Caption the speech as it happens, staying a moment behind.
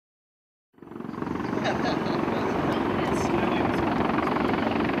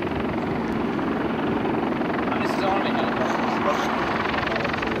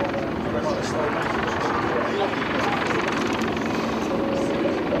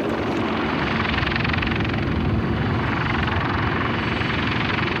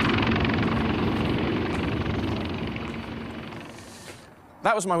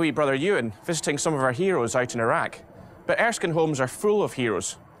That was my wee brother Ewan, visiting some of our heroes out in Iraq. But Erskine homes are full of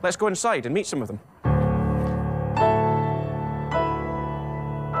heroes. Let's go inside and meet some of them.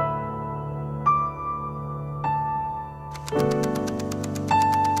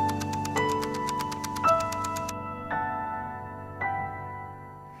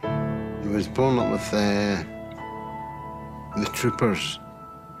 I was blown up with the troopers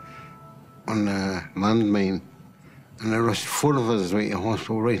on a landmine, and there was 4 of us right to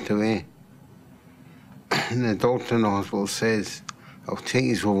hospital right away. And the doctor in the hospital says, "I'll take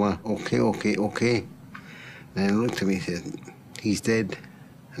you over." "Okay, okay, okay." And he looked at me and said, "He's dead."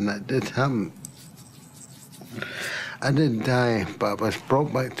 And that did happen. I did die, but I was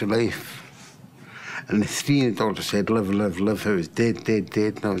brought back to life. And the 3 the doctor said, "Live, live, live." I was dead, dead,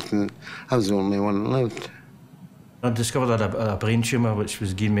 dead. And I was the only one that lived. I discovered I had a brain tumour which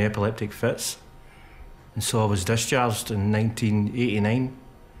was giving me epileptic fits. And so I was discharged in 1989,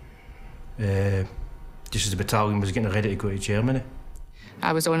 just as the battalion was getting ready to go to Germany.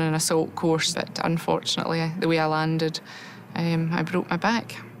 I was on an assault course that, unfortunately, the way I landed, I broke my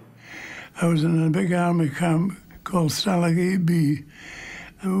back. I was in a big army camp called Stalag 8B,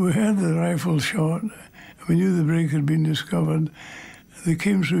 and we heard the rifle shot. We knew the break had been discovered. They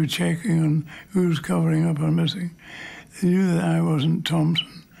came through checking on who was covering up or missing. They knew that I wasn't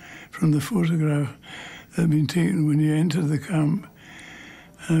Thompson from the photograph that had been taken when you entered the camp.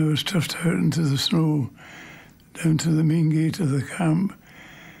 And I was stuffed out into the snow down to the main gate of the camp,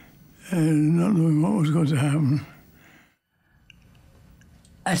 not knowing what was going to happen.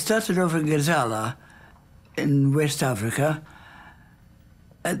 I started off in Gazala in West Africa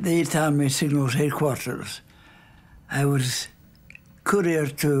at the 8th Army Signals Headquarters. I was courier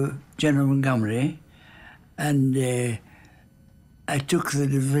to General Montgomery, and I took the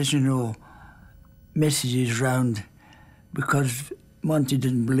divisional messages round because Monty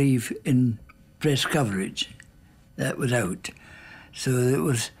didn't believe in press coverage. That was out. So there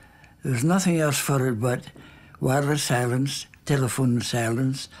was nothing else for it but wireless silence, telephone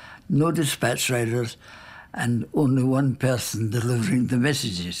silence, no dispatch riders, and only one person delivering the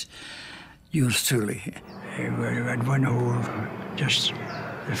messages. Yours truly. We had one hole, just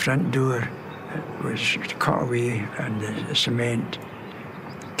the front door was cut away and the cement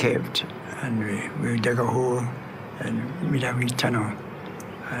kept, and we dug a hole and made a wee tunnel,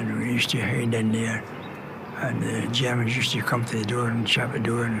 and we used to hide in there, and the Germans used to come to the door and shut the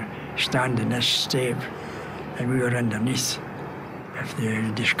door and stand in this step, and we were underneath. If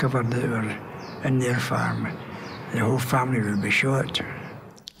they discovered that we were in their farm, the whole family would be shot.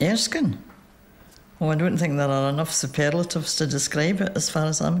 Erskine? Well, I don't think there are enough superlatives to describe it as far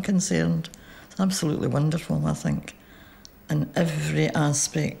as I'm concerned. It's absolutely wonderful, I think, in every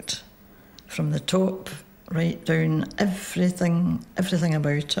aspect, from the top right down, everything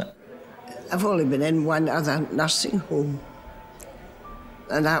about it. I've only been in one other nursing home,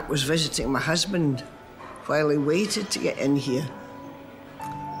 and that was visiting my husband while he waited to get in here.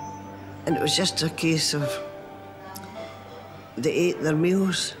 And it was just a case of they ate their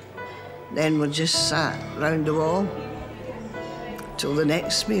meals, then we just sat round the wall till the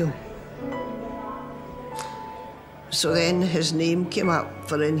next meal. So then his name came up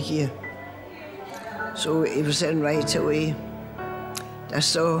for in here. So he was in right away. I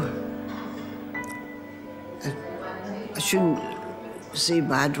saw, I shouldn't say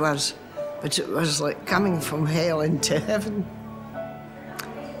bad words, but it was like coming from hell into heaven.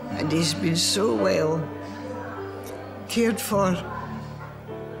 And he's been so well cared for.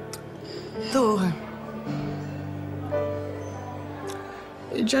 Though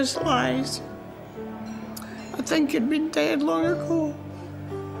he just lies. I think he'd been dead long ago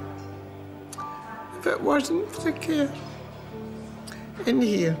if it wasn't for the care in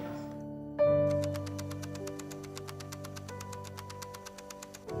here.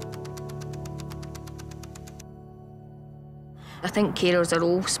 I think carers are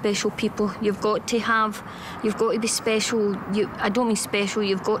all special people. You've got to be special. I don't mean special,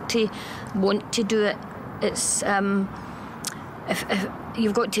 you've got to want to do it. It's, if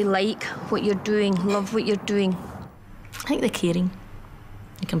you've got to like what you're doing, love what you're doing. I think the caring,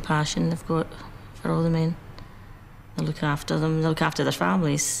 the compassion they've got for all the men. They look after them, they look after their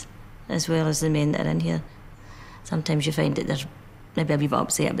families, as well as the men that are in here. Sometimes you find that they're maybe a wee bit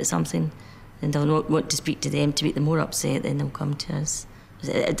upset about something, and they'll not want to speak to them to make them more upset, then they'll come to us.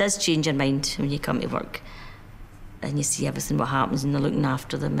 It does change your mind when you come to work and you see everything what happens and they're looking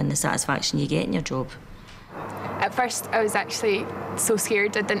after them and the satisfaction you get in your job. At first I was actually so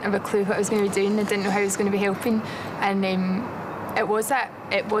scared. I didn't have a clue what I was going to be doing. I didn't know how I was going to be helping, and it was that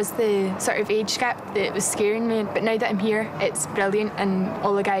It was the sort of age gap that was scaring me, but now that I'm here, it's brilliant, and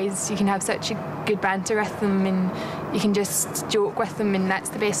all the guys, you can have such a good banter with them, and you can just joke with them, and that's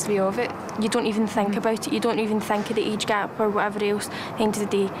the best way of it. You don't even think about it, you don't even think of the age gap or whatever else. At the end of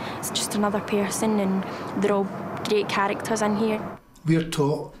the day, it's just another person, and they're all great characters in here. We're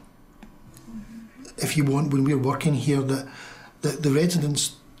taught, if you want, when we're working here, that the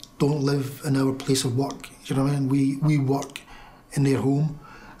residents don't live in our place of work. You know what I mean? We work in their home,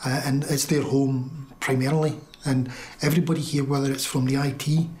 and it's their home primarily. And everybody here, whether it's from the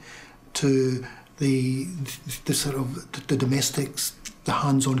IT to the sort of the domestics, the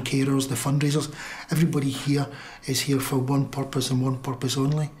hands-on carers, the fundraisers, everybody here is here for one purpose and one purpose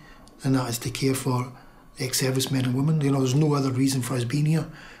only, and that is to care for ex-servicemen and women. You know, there's no other reason for us being here.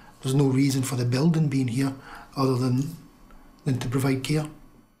 There's no reason for the building being here other than to provide care.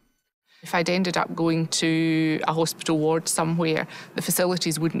 If I'd ended up going to a hospital ward somewhere, the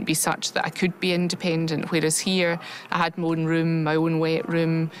facilities wouldn't be such that I could be independent, whereas here I had my own room, my own wet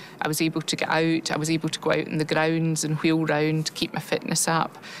room, I was able to get out, I was able to go out in the grounds and wheel round, keep my fitness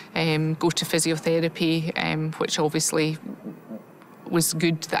up, go to physiotherapy, which obviously was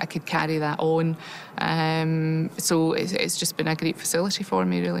good that I could carry that on. So it's just been a great facility for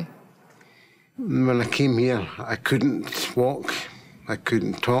me, really. When I came here, I couldn't walk, I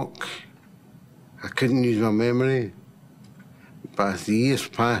couldn't talk, I couldn't use my memory. But as the years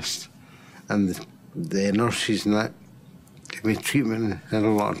passed, and the nurses and that gave me treatment, had a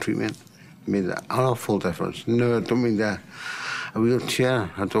lot of treatment, made an awful difference. No, I don't mean that a wheelchair,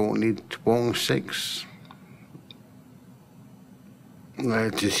 I don't need walking sticks. I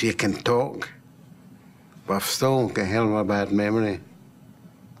just, you can talk, but I've still got a hell of a bad memory.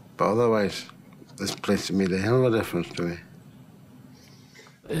 But otherwise, this place has made a hell of a difference to me.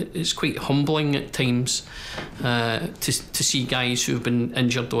 It's quite humbling at times to see guys who've been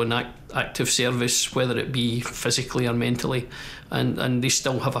injured on active service, whether it be physically or mentally, and they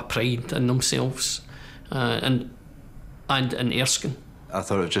still have a pride in themselves and in Erskine. I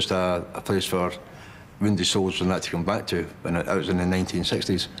thought it was just a place for wounded souls and that to come back to when it was in the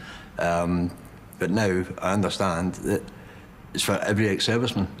 1960s. But now I understand that it's for every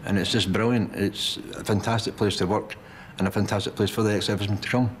ex-serviceman, and it's just brilliant. It's a fantastic place to work and a fantastic place for the ex-servicemen to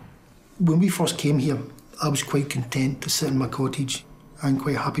come. When we first came here, I was quite content to sit in my cottage and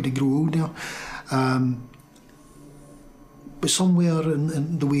quite happy to grow old there. But somewhere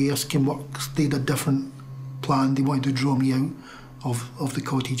in the way Erskine works, they had a different plan. They wanted to draw me out of the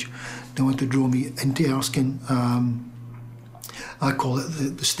cottage. They wanted to draw me into Erskine. I call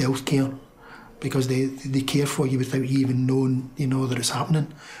it the stealth care, because they care for you without you even knowing, you know, that it's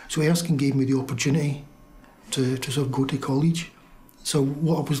happening. So Erskine gave me the opportunity to sort of go to college. So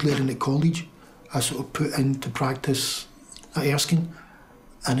what I was learning at college, I sort of put into practice at Erskine,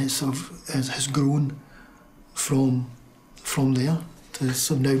 and it sort of has grown from there to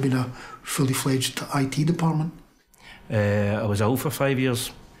sort of now being a fully fledged IT department. I was ill for 5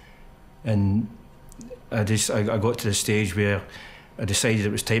 years, and I got to the stage where I decided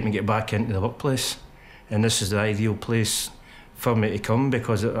it was time to get back into the workplace, and this is the ideal place for me to come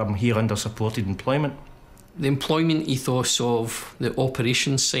because I'm here under supported employment. The employment ethos of the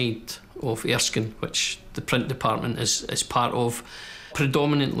operations side of Erskine, which the print department is part of,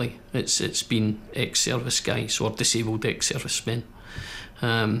 predominantly it's been ex-service guys or disabled ex-servicemen.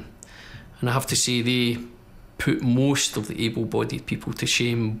 And I have to say they put most of the able-bodied people to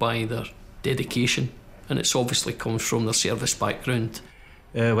shame by their dedication, and it's obviously comes from their service background.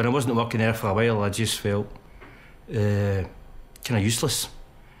 When I wasn't working there for a while, I just felt kind of useless.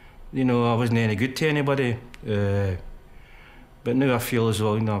 You know, I wasn't any good to anybody. But now I feel as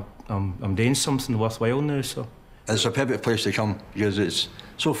though, you know, I'm doing something worthwhile now. So it's a perfect place to come because it's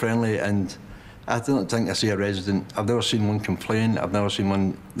so friendly, and I don't think I see a resident. I've never seen one complain. I've never seen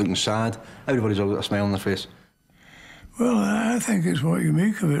one looking sad. Everybody's all got a smile on their face. Well, I think it's what you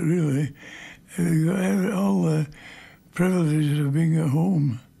make of it, really. You've got all the privileges of being at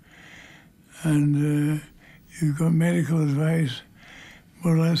home, and you've got medical advice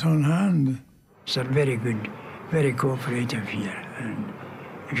more or less on hand. It's very good, very cooperative here, and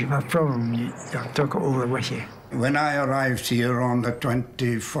if you have a problem, they'll talk it over with you. When I arrived here on the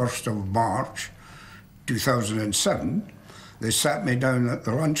 21st of March 2007, they sat me down at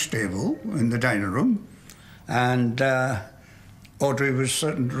the lunch table in the dining room, and Audrey was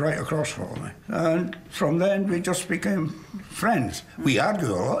sitting right across from me. And from then we just became friends. We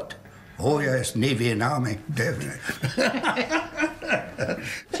argue a lot. Oh yes, Navy and Army, definitely.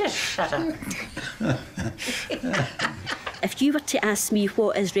 Just shut up. If you were to ask me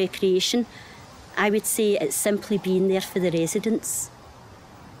what is recreation, I would say it's simply being there for the residents.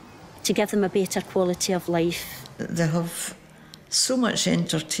 to give them a better quality of life. They have so much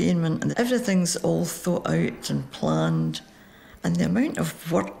entertainment and everything's all thought out and planned. And the amount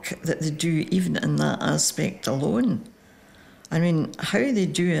of work that they do, even in that aspect alone, I mean, how they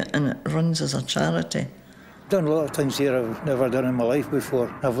do it and it runs as a charity. I've done a lot of things here I've never done in my life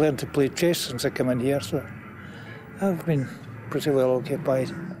before. I've learned to play chess since I came in here, so I've been pretty well occupied.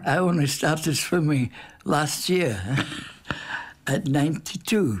 I only started swimming last year at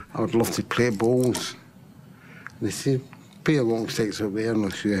 92. I would love to play bowls. They say, play a long sticks over there and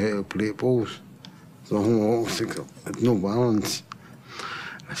I'll show you how to play bowls. The whole long stick with no balance.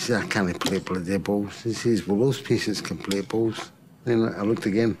 I said, I can't play bloody balls. He says, well, those pieces can play balls. Then I looked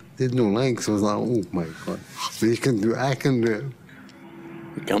again, they had no legs. I was like, oh my God. They can do it, I can do it.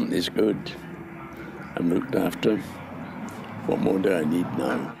 The company's good. I'm looked after. What more do I need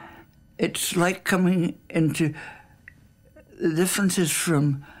now? It's like coming into the differences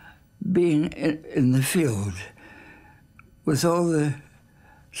from being in the field with all the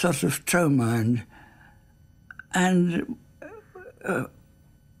sort of trauma and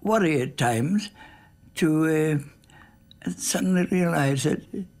worry at times to suddenly realise that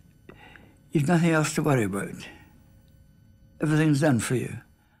you've nothing else to worry about. Everything's done for you.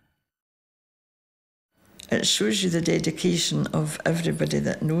 It shows you the dedication of everybody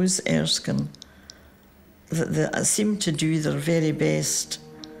that knows Erskine, that they seem to do their very best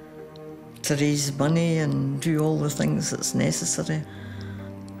to raise money and do all the things that's necessary.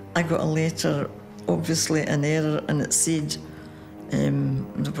 I got a letter, obviously in error, and it said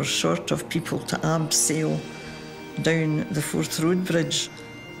they were short of people to abseil down the Forth Road Bridge.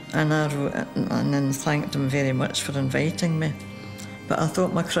 And I wrote it and then thanked them very much for inviting me. But I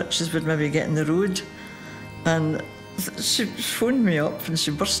thought my crutches would maybe get in the road. And she phoned me up and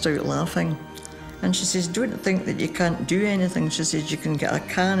she burst out laughing. And she says, don't think that you can't do anything. She says, you can get a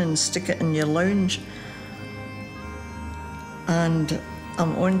can and stick it in your lounge. And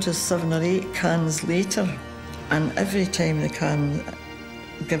I'm on to 7 or 8 cans later. And every time the can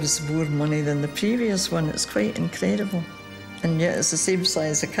gives more money than the previous one, it's quite incredible. And yet it's the same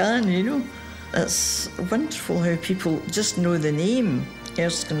size a can, you know. It's wonderful how people just know the name.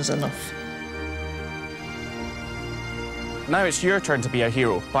 Erskine's enough. Now it's your turn to be a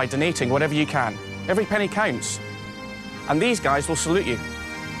hero by donating whatever you can. Every penny counts. And these guys will salute you.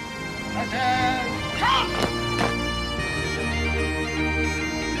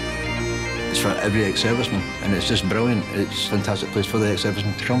 It's for every ex-serviceman, and it's just brilliant. It's a fantastic place for the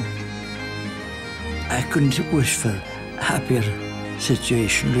ex-serviceman to come. I couldn't wish for a happier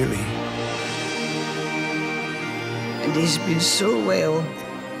situation, really. And he's been so well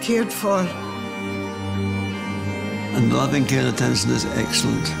cared for. And the loving care and attention is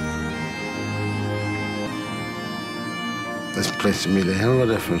excellent. This place made a hell of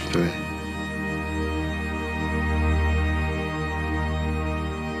a difference to me.